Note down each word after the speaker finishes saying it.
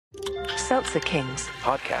Seltzer Kings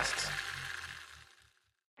podcasts.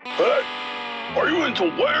 Hey, are you into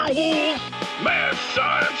werewolves, mad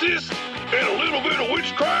scientists, and a little bit of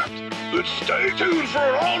witchcraft? Then stay tuned for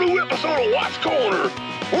an all-new episode of Watts Corner.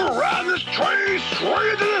 We're riding this train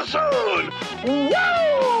straight to the sun.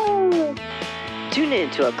 Woo! Tune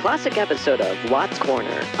in to a classic episode of Watts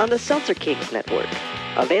Corner on the Seltzer Kings Network.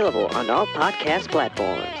 Available on all podcast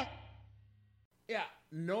platforms. Yeah,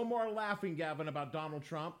 no more laughing, Gavin, about Donald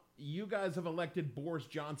Trump. You guys have elected Boris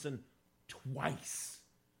Johnson twice.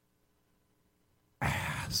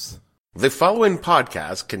 Ass. The following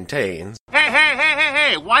podcast contains...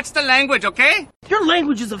 Hey, watch the language, okay? Your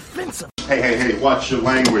language is offensive. Hey, watch your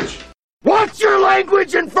language. Watch your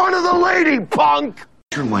language in front of the lady, punk!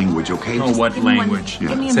 Your language, okay? Oh, what language?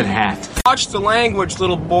 Yeah. Said hat. Watch the language,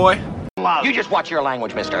 little boy. You just watch your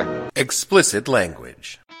language, mister. explicit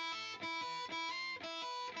language.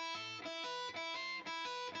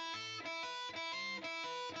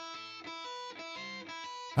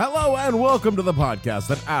 Hello and welcome to the podcast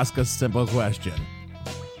that asks a simple question.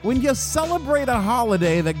 When you celebrate a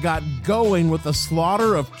holiday that got going with the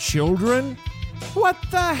slaughter of children, what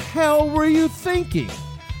the hell were you thinking?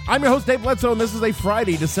 I'm your host, Dave Bledsoe, and this is a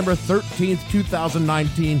Friday, December 13th,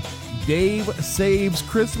 2019, Dave Saves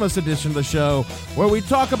Christmas edition of the show, where we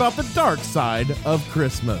talk about the dark side of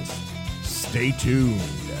Christmas. Stay tuned.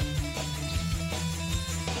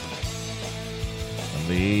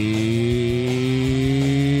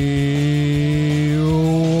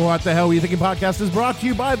 What the Hell Were You Thinking podcast is brought to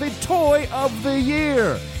you by the Toy of the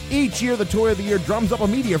Year. Each year, the Toy of the Year drums up a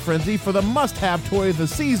media frenzy for the must-have toy of the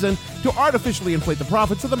season to artificially inflate the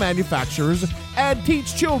profits of the manufacturers and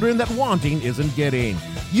teach children that wanting isn't getting.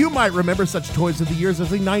 You might remember such toys of the years as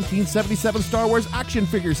the 1977 Star Wars action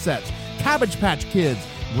figure sets, Cabbage Patch Kids,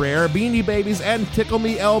 Rare Beanie Babies, and Tickle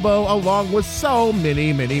Me Elbow, along with so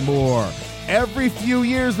many, many more. Every few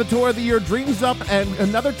years, the Toy of the Year dreams up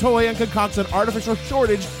another toy and concocts an artificial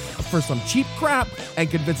shortage for some cheap crap and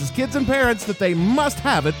convinces kids and parents that they must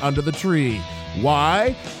have it under the tree.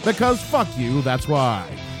 Why? Because fuck you, that's why.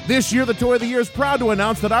 This year, the Toy of the Year is proud to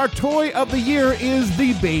announce that our Toy of the Year is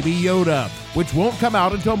the Baby Yoda, which won't come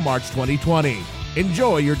out until March 2020.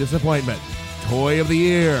 Enjoy your disappointment. Toy of the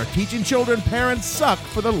Year, teaching children parents suck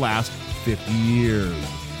for the last 50 years.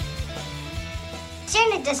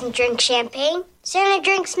 Santa doesn't drink champagne. Santa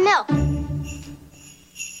drinks milk.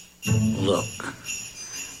 Look,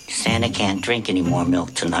 Santa can't drink any more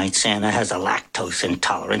milk tonight. Santa has a lactose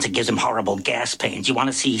intolerance. It gives him horrible gas pains. You want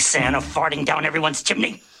to see Santa farting down everyone's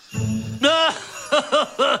chimney?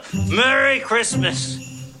 Merry Christmas.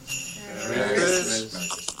 Merry Christmas.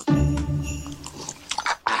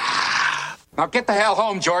 Now get the hell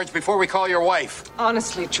home, George, before we call your wife.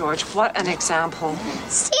 Honestly, George, what an example.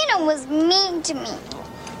 Santa was mean to me.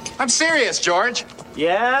 I'm serious, George.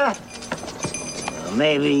 Yeah? Well,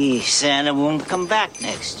 maybe Santa won't come back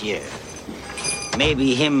next year.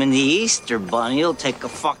 Maybe him and the Easter Bunny will take a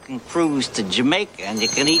fucking cruise to Jamaica and you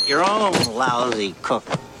can eat your own lousy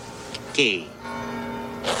cookie.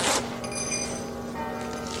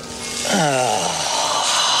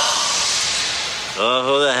 Oh,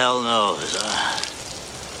 who the hell knows, huh?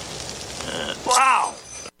 Wow!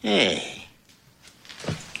 Hey,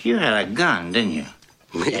 you had a gun, didn't you?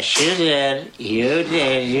 Yes, you did. You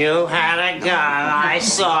did. You had a gun. I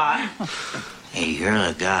saw it. Hey,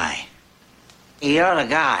 you're the guy. You're the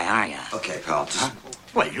guy, aren't you? Okay, pal, just...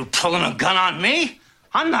 What, you pulling a gun on me?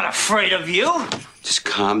 I'm not afraid of you. Just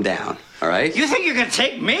calm down, all right? You think you can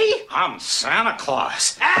take me? I'm Santa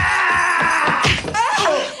Claus. Ah!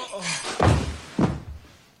 Oh!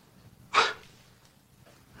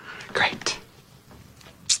 Great.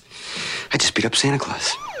 I just beat up Santa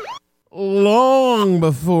Claus. Long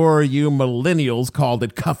before you millennials called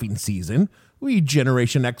it cuffing season, we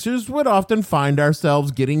Generation Xers would often find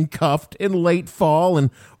ourselves getting cuffed in late fall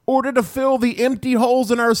in order to fill the empty holes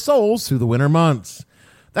in our souls through the winter months.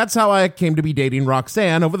 That's how I came to be dating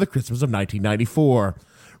Roxanne over the Christmas of 1994.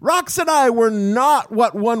 Rox and I were not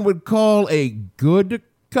what one would call a good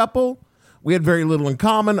couple. We had very little in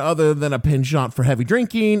common other than a penchant for heavy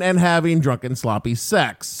drinking and having drunken, sloppy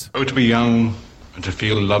sex. Oh, to be young and to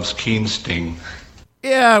feel love's keen sting.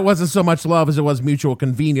 Yeah, it wasn't so much love as it was mutual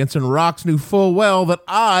convenience, and Rox knew full well that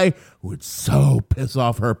I would so piss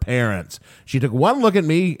off her parents. She took one look at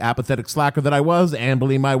me, apathetic slacker that I was,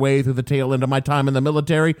 ambling my way through the tail end of my time in the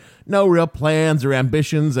military, no real plans or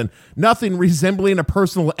ambitions, and nothing resembling a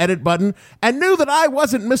personal edit button, and knew that I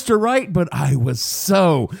wasn't Mr. Right, but I was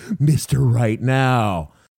so Mr. Right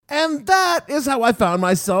now. And that is how I found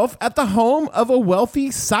myself at the home of a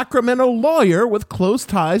wealthy Sacramento lawyer with close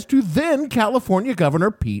ties to then California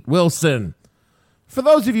Governor Pete Wilson. For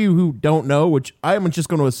those of you who don't know, which I am just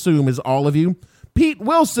going to assume is all of you, Pete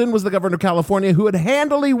Wilson was the governor of California who had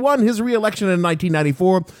handily won his re-election in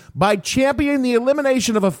 1994 by championing the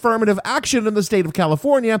elimination of affirmative action in the state of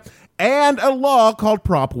California and a law called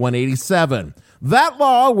Prop 187. That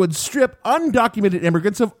law would strip undocumented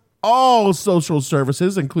immigrants of all social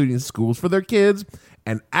services, including schools for their kids,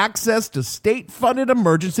 and access to state-funded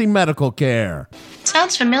emergency medical care.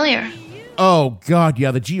 Sounds familiar. Oh, God,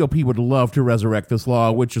 yeah, the GOP would love to resurrect this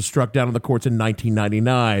law, which was struck down in the courts in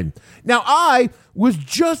 1999. Now, I was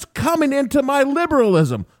just coming into my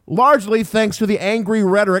liberalism, largely thanks to the angry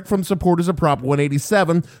rhetoric from supporters of Prop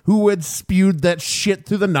 187, who had spewed that shit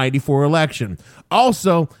through the 94 election.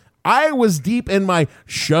 Also, I was deep in my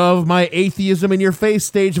shove my atheism in your face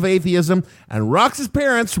stage of atheism, and Rox's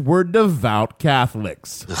parents were devout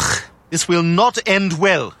Catholics. Ugh, this will not end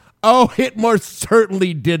well. Oh, it most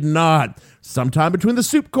certainly did not. Sometime between the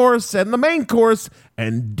soup course and the main course,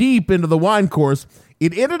 and deep into the wine course,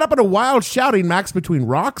 it ended up in a wild shouting match between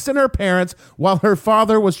Rox and her parents while her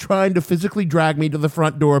father was trying to physically drag me to the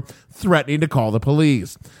front door, threatening to call the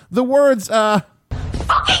police. The words,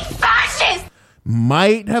 fucking fascist!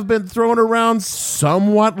 Might have been thrown around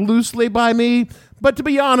somewhat loosely by me, but to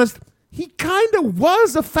be honest, he kind of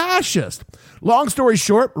was a fascist. Long story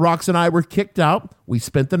short, Rox and I were kicked out. We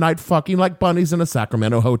spent the night fucking like bunnies in a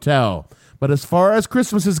Sacramento hotel. But as far as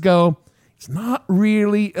Christmases go, it's not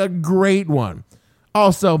really a great one.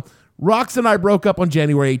 Also, Rox and I broke up on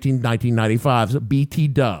January 18, 1995, so BT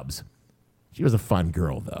dubs. She was a fun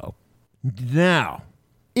girl, though. Now,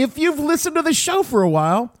 if you've listened to the show for a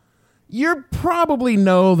while, you probably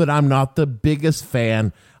know that I'm not the biggest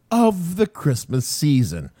fan of the Christmas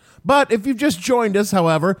season. But if you've just joined us,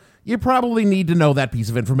 however, you probably need to know that piece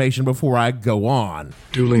of information before I go on.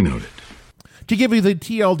 Duly noted. To give you the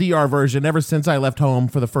TLDR version, ever since I left home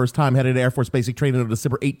for the first time, headed to Air Force Basic Training on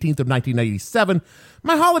December 18th of 1987,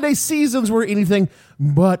 my holiday seasons were anything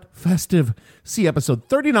but festive. See episode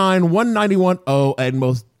 39, 191.0, and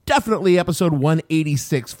most definitely episode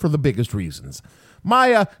 186 for the biggest reasons.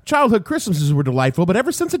 My childhood Christmases were delightful, but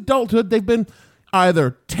ever since adulthood, they've been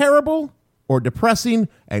either terrible or depressing,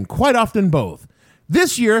 and quite often both.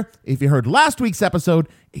 This year, if you heard last week's episode,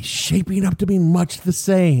 is shaping up to be much the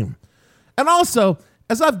same. And also,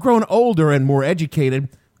 as I've grown older and more educated,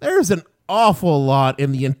 there's an awful lot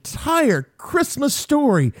in the entire Christmas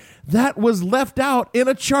story that was left out in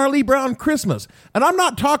A Charlie Brown Christmas. And I'm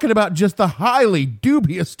not talking about just the highly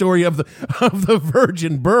dubious story of the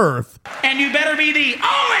virgin birth. And you better be the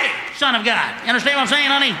only son of God. You understand what I'm saying,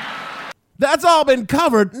 honey? That's all been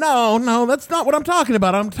covered. No, that's not what I'm talking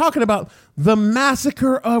about. I'm talking about the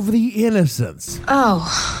massacre of the innocents.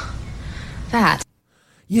 Oh, that.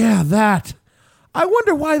 Yeah, that. I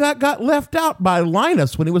wonder why that got left out by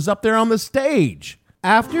Linus when he was up there on the stage.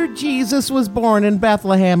 After Jesus was born in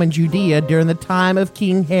Bethlehem in Judea during the time of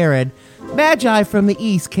King Herod, Magi from the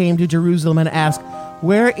east came to Jerusalem and asked,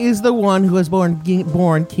 "Where is the one who was born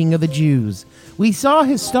King of the Jews? We saw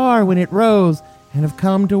his star when it rose and have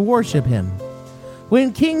come to worship him."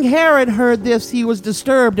 When King Herod heard this, he was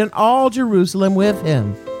disturbed, and all Jerusalem with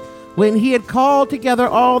him. When he had called together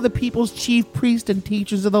all the people's chief priests and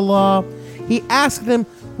teachers of the law, he asked them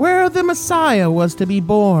where the Messiah was to be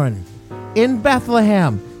born. "In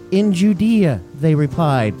Bethlehem, in Judea," they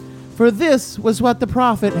replied, "for this was what the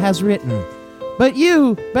prophet has written. But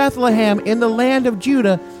you, Bethlehem, in the land of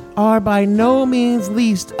Judah, are by no means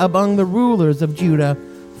least among the rulers of Judah,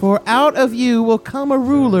 for out of you will come a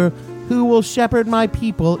ruler who will shepherd my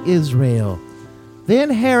people Israel." Then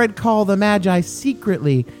Herod called the Magi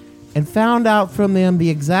secretly and found out from them the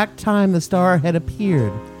exact time the star had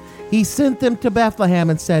appeared. He sent them to Bethlehem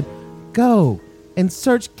and said, "Go and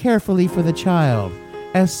search carefully for the child.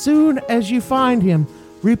 As soon as you find him,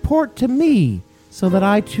 report to me so that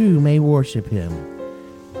I too may worship him."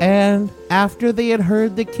 And after they had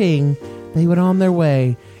heard the king, they went on their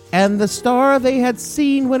way, and the star they had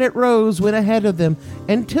seen when it rose went ahead of them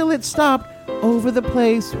until it stopped over the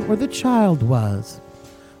place where the child was.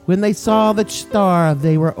 When they saw the star,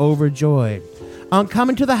 they were overjoyed. On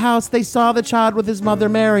coming to the house, they saw the child with his mother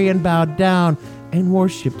Mary and bowed down and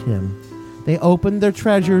worshipped him. They opened their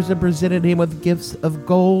treasures and presented him with gifts of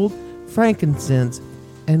gold, frankincense,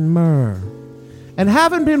 and myrrh. And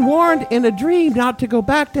having been warned in a dream not to go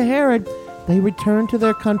back to Herod, they returned to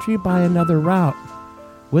their country by another route.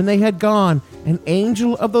 When they had gone, an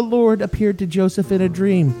angel of the Lord appeared to Joseph in a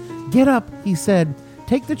dream. "Get up," he said,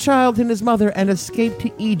 "take the child and his mother and escape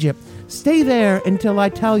to Egypt. Stay there until I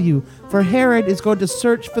tell you, for Herod is going to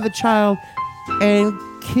search for the child and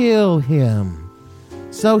kill him."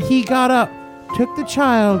 So he got up, took the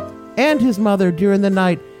child and his mother during the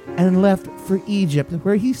night, and left for Egypt,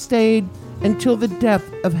 where he stayed until the death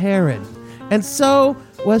of Herod. And so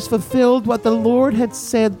was fulfilled what the Lord had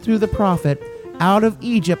said through the prophet, "Out of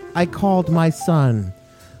Egypt I called my son."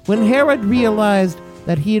 When Herod realized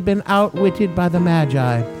that he had been outwitted by the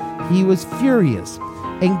Magi, he was furious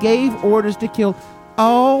and gave orders to kill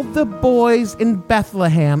all the boys in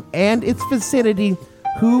Bethlehem and its vicinity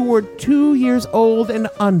who were 2 years old and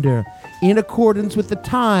under, in accordance with the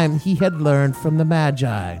time he had learned from the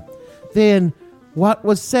Magi. Then what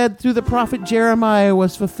was said through the prophet Jeremiah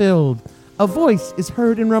was fulfilled. "A voice is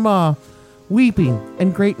heard in Ramah, weeping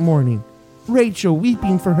and great mourning, Rachel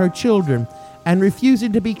weeping for her children and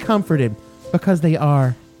refusing to be comforted because they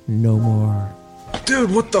are no more."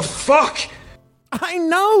 Dude, what the fuck? I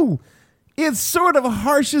know! It sort of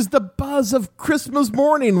harshes the buzz of Christmas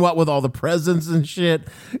morning, what with all the presents and shit.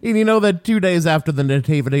 And you know that 2 days after the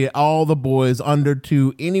Nativity, all the boys under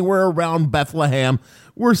 2 anywhere around Bethlehem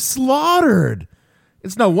were slaughtered.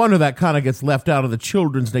 It's no wonder that kind of gets left out of the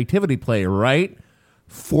children's nativity play, right?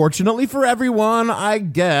 Fortunately for everyone, I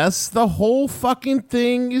guess, the whole fucking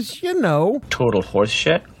thing is, total horse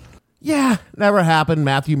shit. Yeah, never happened.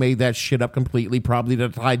 Matthew made that shit up completely, probably to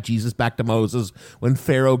tie Jesus back to Moses when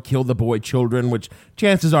Pharaoh killed the boy children, which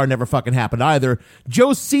chances are never fucking happened either.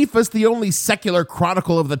 Josephus, the only secular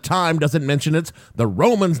chronicle of the time, doesn't mention it. The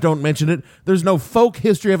Romans don't mention it. There's no folk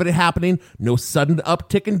history of it happening, no sudden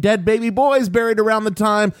uptick in dead baby boys buried around the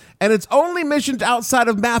time, and it's only mentioned outside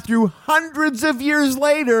of Matthew hundreds of years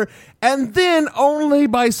later, and then only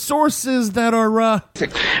by sources that are,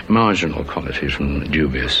 marginal qualities from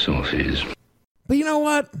dubious sources. But you know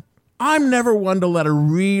what? I'm never one to let a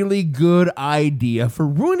really good idea for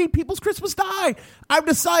ruining people's Christmas die. I've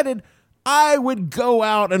decided I would go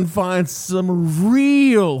out and find some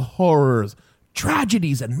real horrors,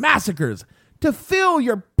 tragedies, and massacres to fill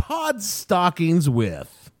your pod stockings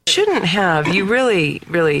with. Shouldn't have. You really,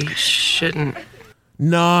 really shouldn't.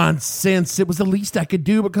 Nonsense. It was the least I could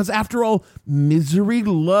do because, after all, misery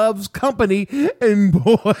loves company, and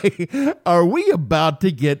boy, are we about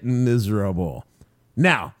to get miserable.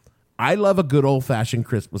 Now, I love a good old-fashioned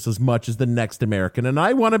Christmas as much as the next American, and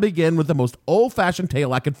I want to begin with the most old-fashioned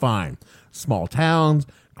tale I could find. Small towns,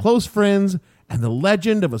 close friends, and the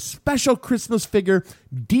legend of a special Christmas figure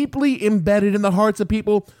deeply embedded in the hearts of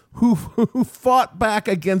people who fought back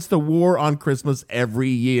against the war on Christmas every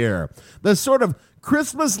year. The sort of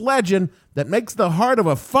Christmas legend that makes the heart of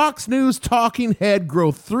a Fox News talking head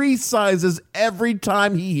grow 3 sizes every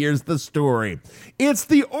time he hears the story. It's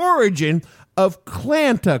the origin of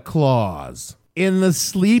Klanta Claus. In the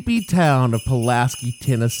sleepy town of Pulaski,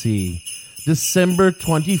 Tennessee, December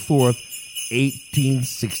 24th,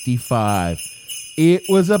 1865. It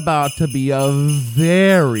was about to be a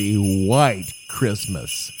very white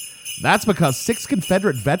Christmas. That's because 6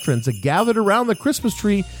 Confederate veterans had gathered around the Christmas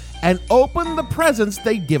tree and opened the presents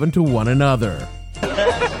they'd given to one another.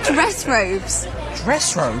 Dress robes.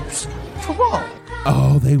 Dress robes? For what?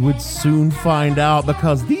 Oh, they would soon find out,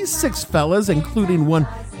 because these 6 fellas, including one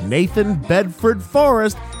Nathan Bedford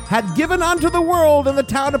Forrest, had given unto the world in the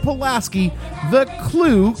town of Pulaski the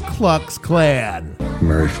Ku Klux Klan.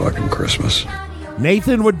 Merry fucking Christmas.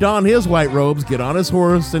 Nathan would don his white robes, get on his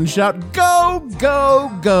horse, and shout, "Go,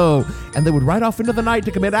 go, go!" And they would ride off into the night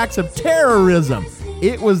to commit acts of terrorism.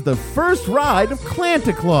 It was the first ride of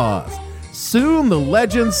Klanta Claus. Soon the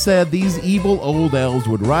legend said these evil old elves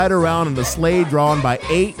would ride around in a sleigh drawn by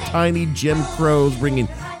 8 tiny Jim Crows, bringing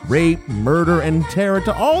rape, murder, and terror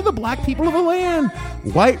to all the black people of the land.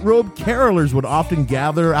 White-robed carolers would often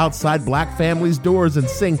gather outside black families' doors and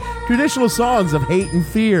sing traditional songs of hate and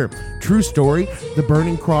fear. True story, the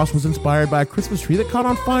burning cross was inspired by a Christmas tree that caught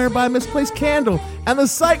on fire by a misplaced candle, and the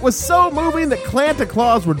sight was so moving that Klanta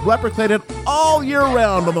Claus would replicate it all year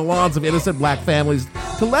round on the lawns of innocent black families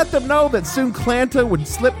to let them know that soon Klanta would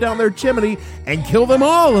slip down their chimney and kill them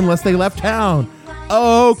all unless they left town.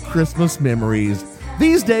 Oh, Christmas memories.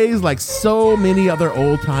 These days, like so many other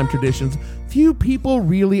old-time traditions, few people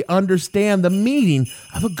really understand the meaning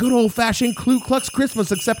of a good old-fashioned Ku Klux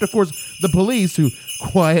Christmas, except, of course, the police, who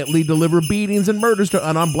quietly deliver beatings and murders to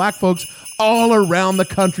unarmed black folks all around the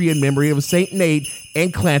country in memory of St. Nate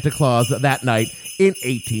and Klanta Claus that night in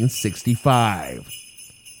 1865.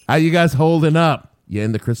 How you guys holding up? You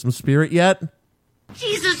in the Christmas spirit yet?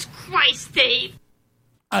 Jesus Christ, Dave.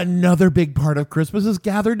 Another big part of Christmas is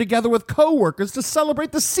gathering together with coworkers to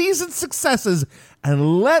celebrate the season's successes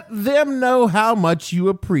and let them know how much you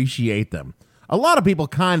appreciate them. A lot of people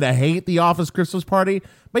kind of hate the office Christmas party,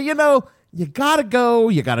 but you know, you gotta go,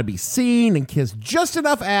 you gotta be seen and kiss just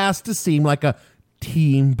enough ass to seem like a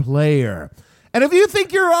team player. And if you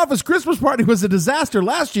think your office Christmas party was a disaster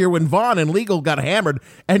last year when Vaughn and Legal got hammered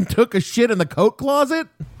and took a shit in the coat closet,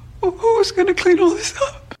 who's gonna clean all this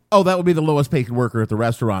up? Oh, that would be the lowest paid worker at the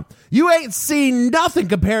restaurant. You ain't seen nothing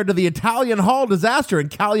compared to the Italian Hall disaster in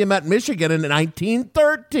Calumet, Michigan in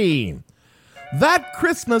 1913. That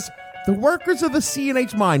Christmas, the workers of the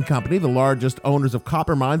C&H Mine Company, the largest owners of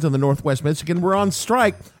copper mines in the Northwest Michigan, were on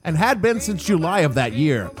strike and had been since July of that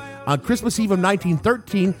year. On Christmas Eve of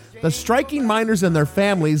 1913, the striking miners and their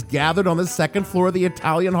families gathered on the second floor of the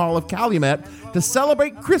Italian Hall of Calumet to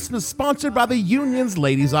celebrate Christmas, sponsored by the union's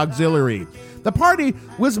Ladies Auxiliary. The party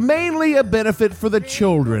was mainly a benefit for the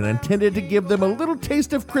children, intended to give them a little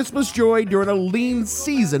taste of Christmas joy during a lean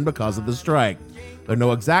season because of the strike. There are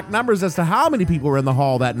no exact numbers as to how many people were in the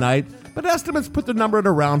hall that night, but estimates put the number at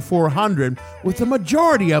around 400, with the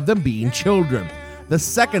majority of them being children. The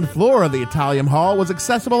second floor of the Italian Hall was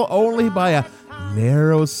accessible only by a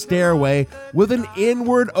narrow stairway with an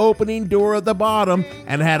inward opening door at the bottom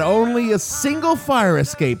and had only a single fire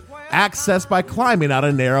escape, accessed by climbing out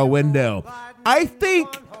a narrow window. I think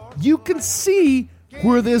you can see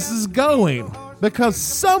where this is going, because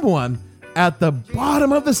someone at the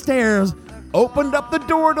bottom of the stairs opened up the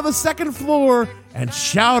door to the second floor and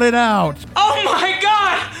shouted out, "Oh my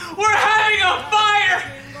God! We're having a fire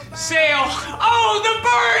sale! Oh, the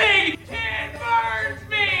burning! It burns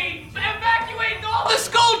me! Evacuate all the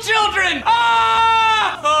school children!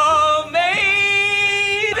 Oh,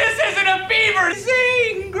 mate! This isn't a fever!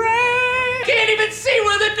 Sing, Greg! Can't even see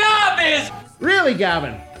where the knob is!" Really,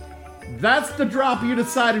 Gavin? That's the drop you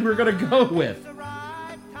decided we're going to go with?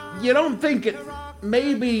 You don't think it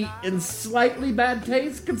may be in slightly bad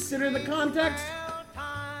taste, considering the context?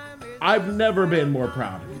 I've never been more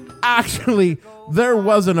proud of you. Actually, there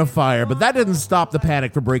wasn't a fire, but that didn't stop the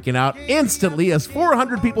panic from breaking out instantly as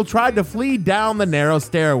 400 people tried to flee down the narrow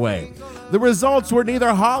stairway. The results were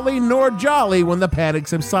neither holly nor jolly when the panic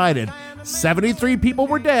subsided. 73 people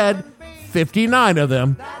were dead, 59 of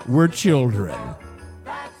them were children.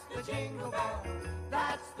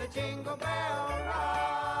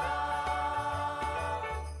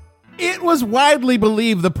 It was widely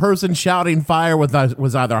believed the person shouting fire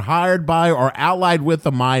was either hired by or allied with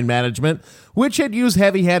the mine management, which had used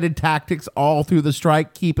heavy-handed tactics all through the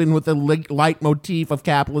strike, keeping with the leitmotif of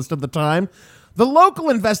capitalists of the time. The local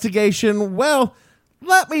investigation, well,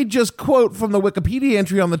 let me just quote from the Wikipedia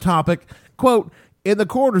entry on the topic, quote, "In the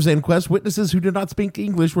coroner's inquest, witnesses who did not speak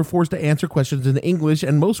English were forced to answer questions in English,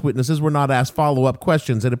 and most witnesses were not asked follow-up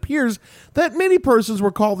questions. It appears that many persons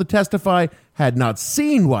were called to testify had not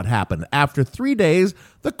seen what happened. After 3 days,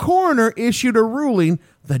 the coroner issued a ruling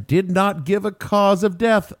that did not give a cause of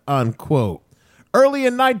death," unquote. Early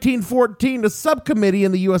in 1914, a subcommittee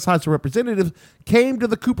in the U.S. House of Representatives came to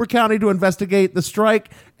the Cooper County to investigate the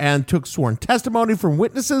strike and took sworn testimony from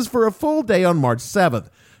witnesses for a full day on March 7th.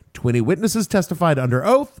 20 witnesses testified under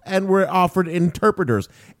oath and were offered interpreters.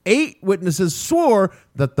 8 witnesses swore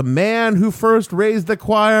that the man who first raised the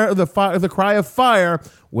cry of fire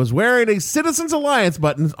was wearing a Citizens Alliance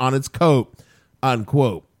button on its coat,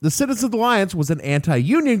 unquote. The Citizens Alliance was an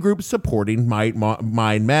anti-union group supporting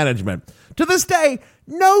mine management. To this day,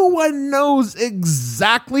 no one knows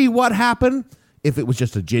exactly what happened, if it was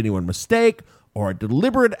just a genuine mistake or a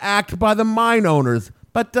deliberate act by the mine owners.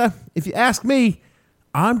 But if you ask me,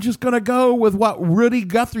 I'm just going to go with what Rudy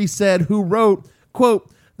Guthrie said, who wrote,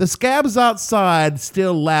 quote, "The scabs outside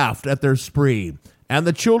still laughed at their spree, and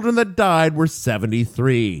the children that died were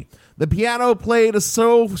 73. The piano played a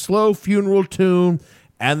slow funeral tune,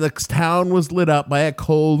 and the town was lit up by a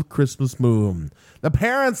cold Christmas moon. The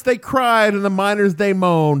parents, they cried, and the miners, they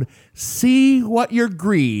moaned. See what your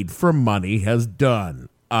greed for money has done,"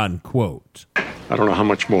 unquote. I don't know how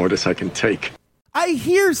much more of this I can take. I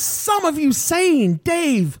hear some of you saying,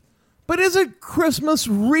 "Dave, but isn't Christmas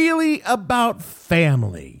really about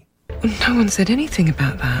family?" No one said anything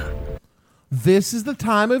about that. This is the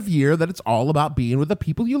time of year that it's all about being with the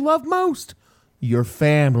people you love most, your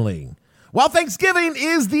family. While Thanksgiving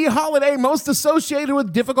is the holiday most associated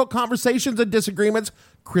with difficult conversations and disagreements,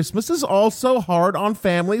 Christmas is also hard on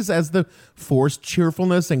families as the forced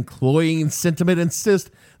cheerfulness and cloying sentiment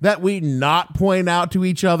insist that we not point out to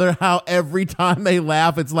each other how every time they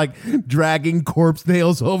laugh, it's like dragging corpse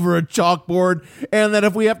nails over a chalkboard, and that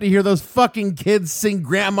if we have to hear those fucking kids sing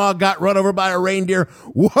 "Grandma Got Run Over by a Reindeer"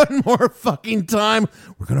 one more fucking time,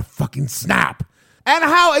 we're gonna fucking snap. And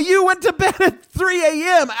how you went to bed at 3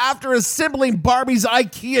 a.m. after assembling Barbie's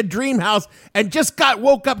IKEA dream house and just got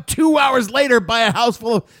woke up 2 hours later by a house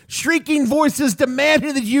full of shrieking voices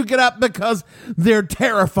demanding that you get up because they're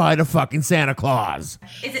terrified of fucking Santa Claus.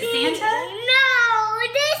 Is it Santa? No.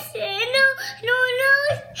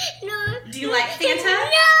 Do you like Santa?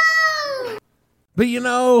 No! But you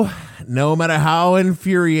know, no matter how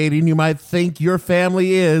infuriating you might think your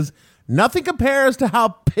family is, nothing compares to how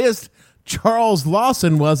pissed Charles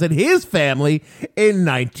Lawson was at his family in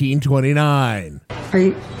 1929. Are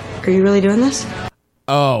you really doing this?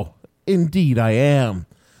 Oh, indeed I am.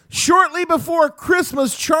 Shortly before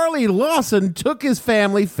Christmas, Charlie Lawson took his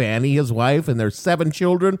family, Fanny, his wife, and their 7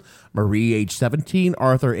 children, Marie, age 17,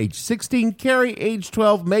 Arthur, age 16, Carrie, age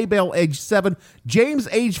 12, Maybelle, age 7, James,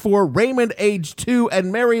 age 4, Raymond, age 2,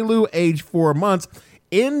 and Mary Lou, age 4 months,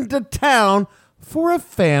 into town for a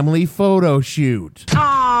family photo shoot.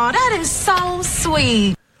 Aw, that is so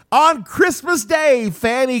sweet. On Christmas Day,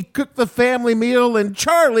 Fanny cooked the family meal and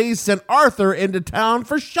Charlie sent Arthur into town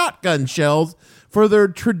for shotgun shells for their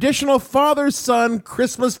traditional father-son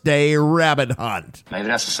Christmas Day rabbit hunt. Maybe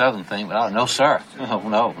that's a Southern thing, but no, sir.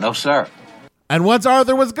 No, sir. And once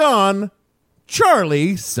Arthur was gone,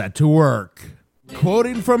 Charlie set to work.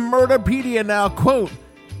 Quoting from Murderpedia now, quote,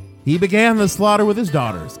 "He began the slaughter with his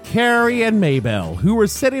daughters, Carrie and Maybelle, who were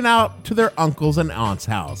sitting out to their uncle's and aunt's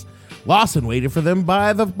house. Lawson waited for them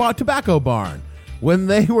by the tobacco barn. When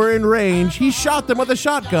they were in range, he shot them with a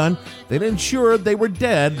shotgun, then ensured they were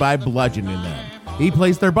dead by bludgeoning them. He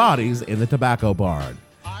placed their bodies in the tobacco barn.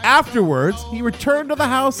 Afterwards, he returned to the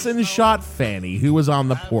house and shot Fanny, who was on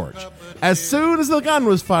the porch. As soon as the gun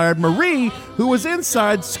was fired, Marie, who was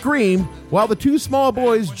inside, screamed, while the 2 small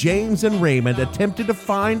boys, James and Raymond, attempted to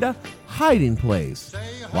find a hiding place.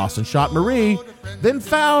 Lawson shot Marie, then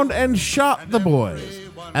found and shot the boys.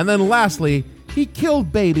 And then lastly, he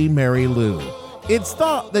killed baby Mary Lou. It's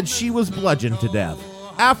thought that she was bludgeoned to death.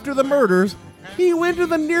 After the murders, he went to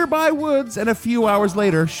the nearby woods and a few hours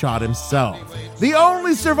later shot himself. The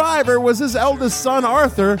only survivor was his eldest son,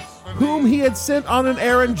 Arthur, whom he had sent on an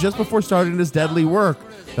errand just before starting his deadly work.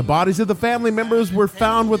 The bodies of the family members were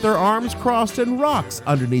found with their arms crossed and rocks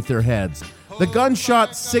underneath their heads. The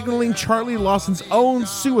gunshot signaling Charlie Lawson's own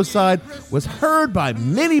suicide was heard by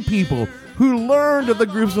many people who learned of the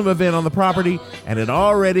gruesome event on the property and had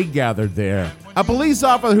already gathered there. A police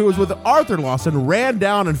officer who was with Arthur Lawson ran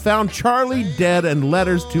down and found Charlie dead and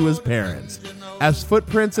letters to his parents. As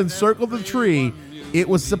footprints encircled the tree, it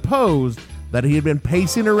was supposed that he had been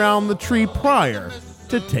pacing around the tree prior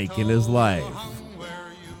to taking his life.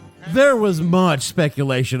 There was much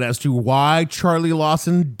speculation as to why Charlie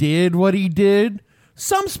Lawson did what he did.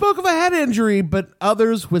 Some spoke of a head injury, but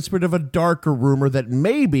others whispered of a darker rumor that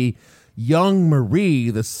maybe young Marie,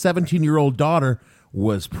 the 17-year-old daughter,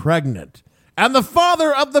 was pregnant. And the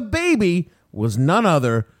father of the baby was none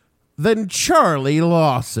other than Charlie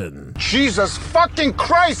Lawson. Jesus fucking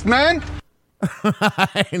Christ, man!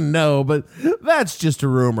 I know, but that's just a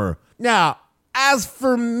rumor. Now, as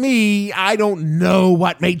for me, I don't know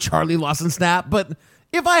what made Charlie Lawson snap, but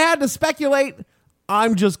if I had to speculate,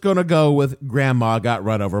 I'm just gonna go with Grandma got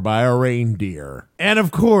run over by a reindeer. And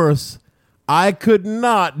of course, I could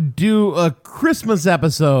not do a Christmas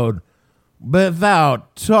episode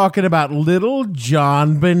without talking about little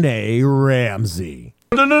John Benet Ramsey.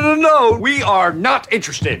 No, we are not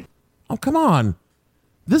interested. Oh, come on.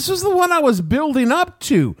 This was the one I was building up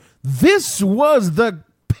to. This was the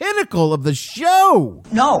pinnacle of the show.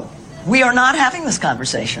 No, we are not having this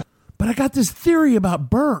conversation. But I got this theory about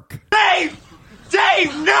Burke.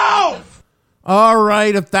 Dave, no! All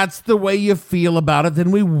right, if that's the way you feel about it,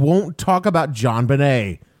 then we won't talk about John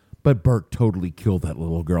Benet. But Burke totally killed that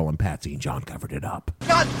little girl, and Patsy and John covered it up.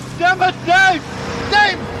 God damn it, Dave!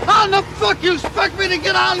 Dave, how the fuck you expect me to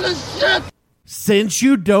get out of this shit? Since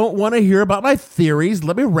you don't want to hear about my theories,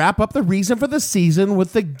 let me wrap up the reason for the season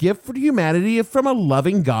with the gift for humanity from a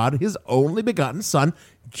loving God, his only begotten Son,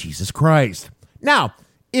 Jesus Christ. Now,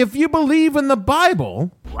 if you believe in the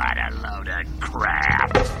Bible... What a load of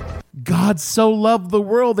crap! God so loved the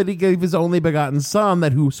world that he gave his only begotten Son,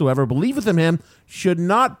 that whosoever believeth in him should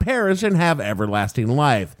not perish and have everlasting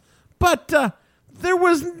life. But there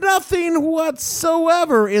was nothing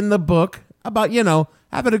whatsoever in the book about,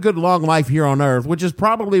 having a good long life here on earth, which is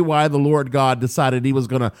probably why the Lord God decided he was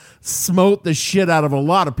going to smote the shit out of a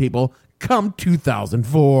lot of people come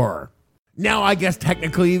 2004. Now, I guess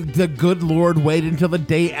technically the good Lord waited until the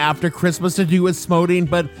day after Christmas to do his smoting,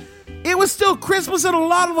 but it was still Christmas in a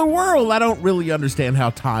lot of the world. I don't really understand how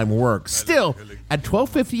time works. Still, at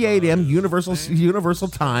 12:58 a.m. Universal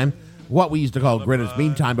Time, what we used to call Greenwich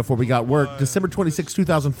Mean Time before we got work, December 26,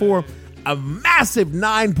 2004, a massive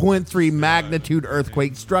 9.3 magnitude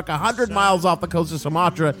earthquake struck 100 miles off the coast of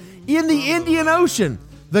Sumatra in the Indian Ocean.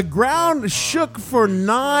 The ground shook for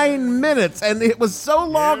 9 minutes, and it was so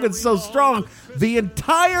long and so strong, the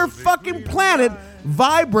entire fucking planet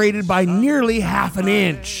vibrated by nearly half an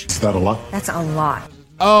inch. Is that a lot? That's a lot.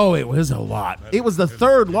 Oh, it was a lot. It was the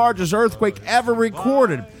third largest earthquake ever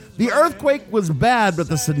recorded. The earthquake was bad, but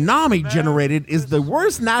the tsunami generated is the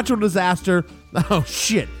worst natural disaster. Oh,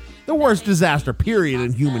 shit. The worst disaster, period,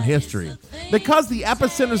 in human history. Because the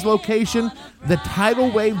epicenter's location, the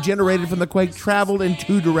tidal wave generated from the quake traveled in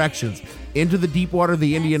two directions. Into the deep water of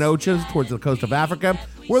the Indian Ocean towards the coast of Africa,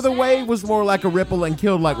 where the wave was more like a ripple and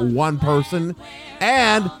killed like one person.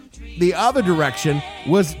 And the other direction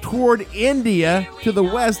was toward India to the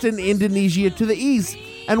west and Indonesia to the east.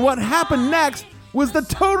 And what happened next was the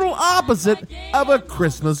total opposite of a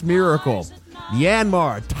Christmas miracle.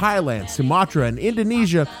 Myanmar, Thailand, Sumatra, and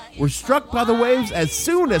Indonesia were struck by the waves as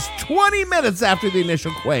soon as 20 minutes after the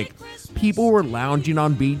initial quake. People were lounging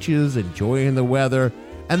on beaches, enjoying the weather,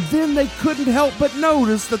 and then they couldn't help but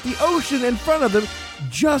notice that the ocean in front of them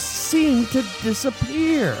just seemed to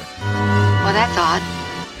disappear. Well, that's odd.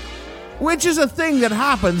 Which is a thing that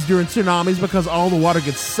happens during tsunamis because all the water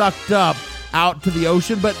gets sucked up out to the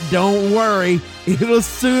ocean, but don't worry, it'll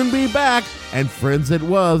soon be back. And friends, it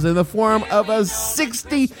was in the form of a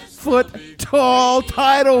 60-foot tall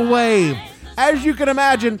tidal wave. As you can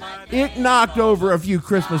imagine, it knocked over a few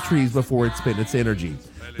Christmas trees before it spent its energy.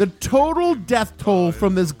 The total death toll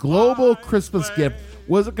from this global Christmas gift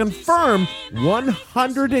was a confirmed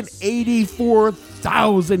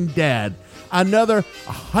 184,000 dead, another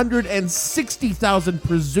 160,000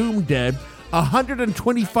 presumed dead,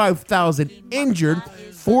 125,000 injured,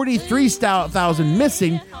 43,000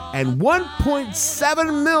 missing, and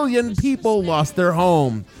 1.7 million people lost their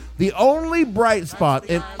home. The only bright spot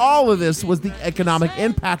in all of this was the economic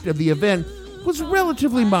impact of the event was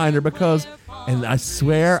relatively minor because, and I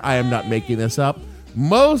swear I am not making this up,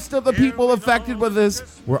 most of the people affected by this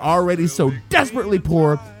were already so desperately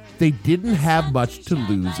poor they didn't have much to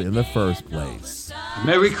lose in the first place.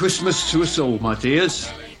 Merry Christmas to us all, my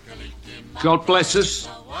dears. God bless us.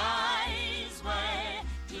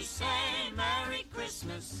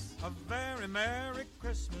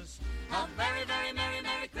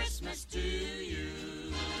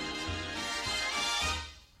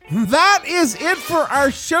 That is it for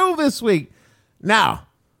our show this week. Now,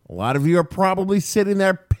 a lot of you are probably sitting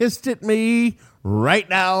there pissed at me right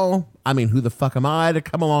now. I mean, who the fuck am I to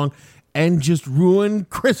come along and just ruin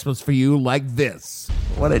Christmas for you like this?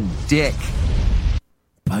 What a dick.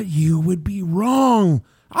 But you would be wrong.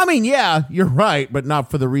 I mean, yeah, you're right, but not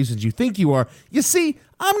for the reasons you think you are. You see,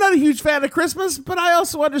 I'm not a huge fan of Christmas, but I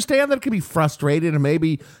also understand that it can be frustrating, and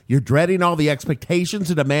maybe you're dreading all the expectations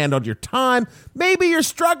and demand on your time. Maybe you're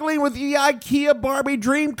struggling with the IKEA Barbie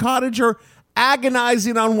Dream Cottage, or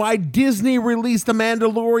agonizing on why Disney released The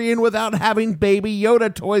Mandalorian without having Baby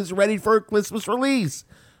Yoda toys ready for a Christmas release.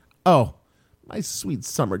 Oh, my sweet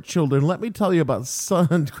summer children, let me tell you about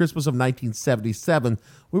Christmas of 1977,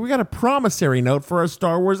 where we got a promissory note for our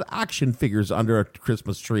Star Wars action figures under a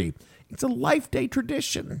Christmas tree. It's a life day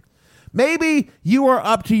tradition. Maybe you are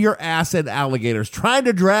up to your ass in alligators, trying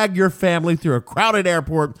to drag your family through a crowded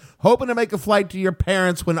airport, hoping to make a flight to your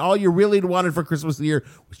parents when all you really wanted for Christmas this year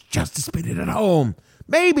was just to spend it at home.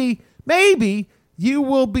 Maybe you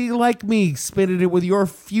will be like me, spending it with your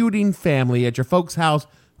feuding family at your folks' house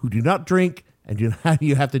who do not drink and you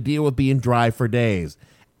have to deal with being dry for days.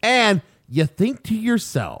 And you think to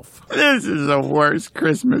yourself, this is the worst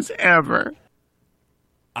Christmas ever.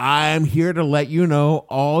 I'm here to let you know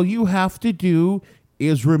all you have to do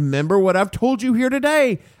is remember what I've told you here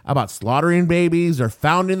today about slaughtering babies or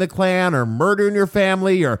founding the Klan or murdering your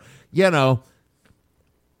family or,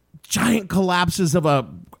 giant collapses of a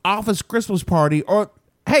office Christmas party or,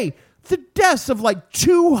 hey, the deaths of like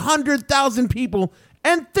 200,000 people,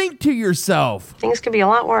 and think to yourself, things could be a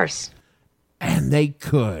lot worse. And they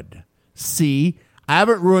could. See, I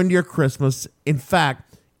haven't ruined your Christmas. In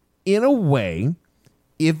fact, in a way,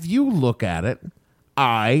 if you look at it,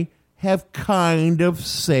 I have kind of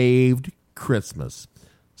saved Christmas.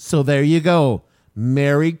 So there you go.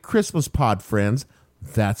 Merry Christmas, pod friends.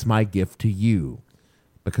 That's my gift to you.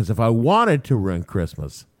 Because if I wanted to ruin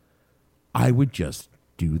Christmas, I would just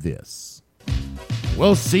do this.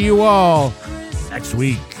 We'll see you all next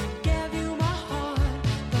week.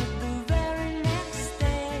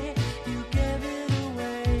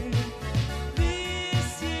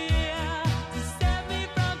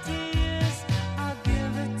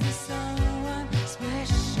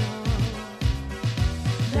 Special.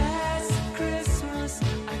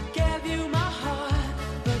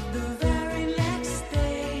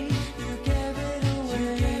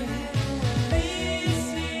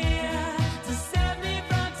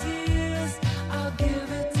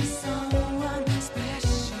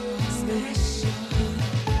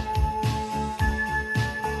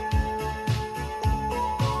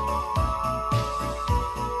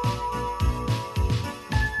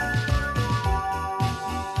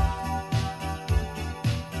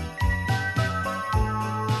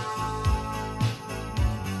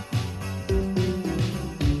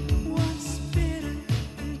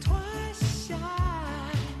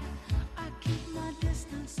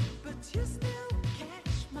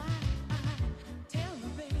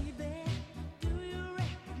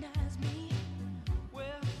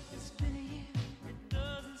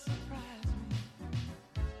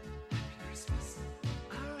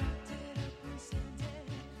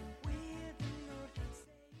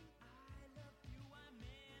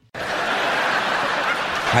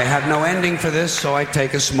 I have no ending for this, so I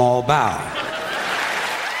take a small bow.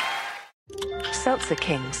 Seltzer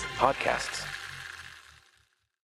Kings. Podcasts.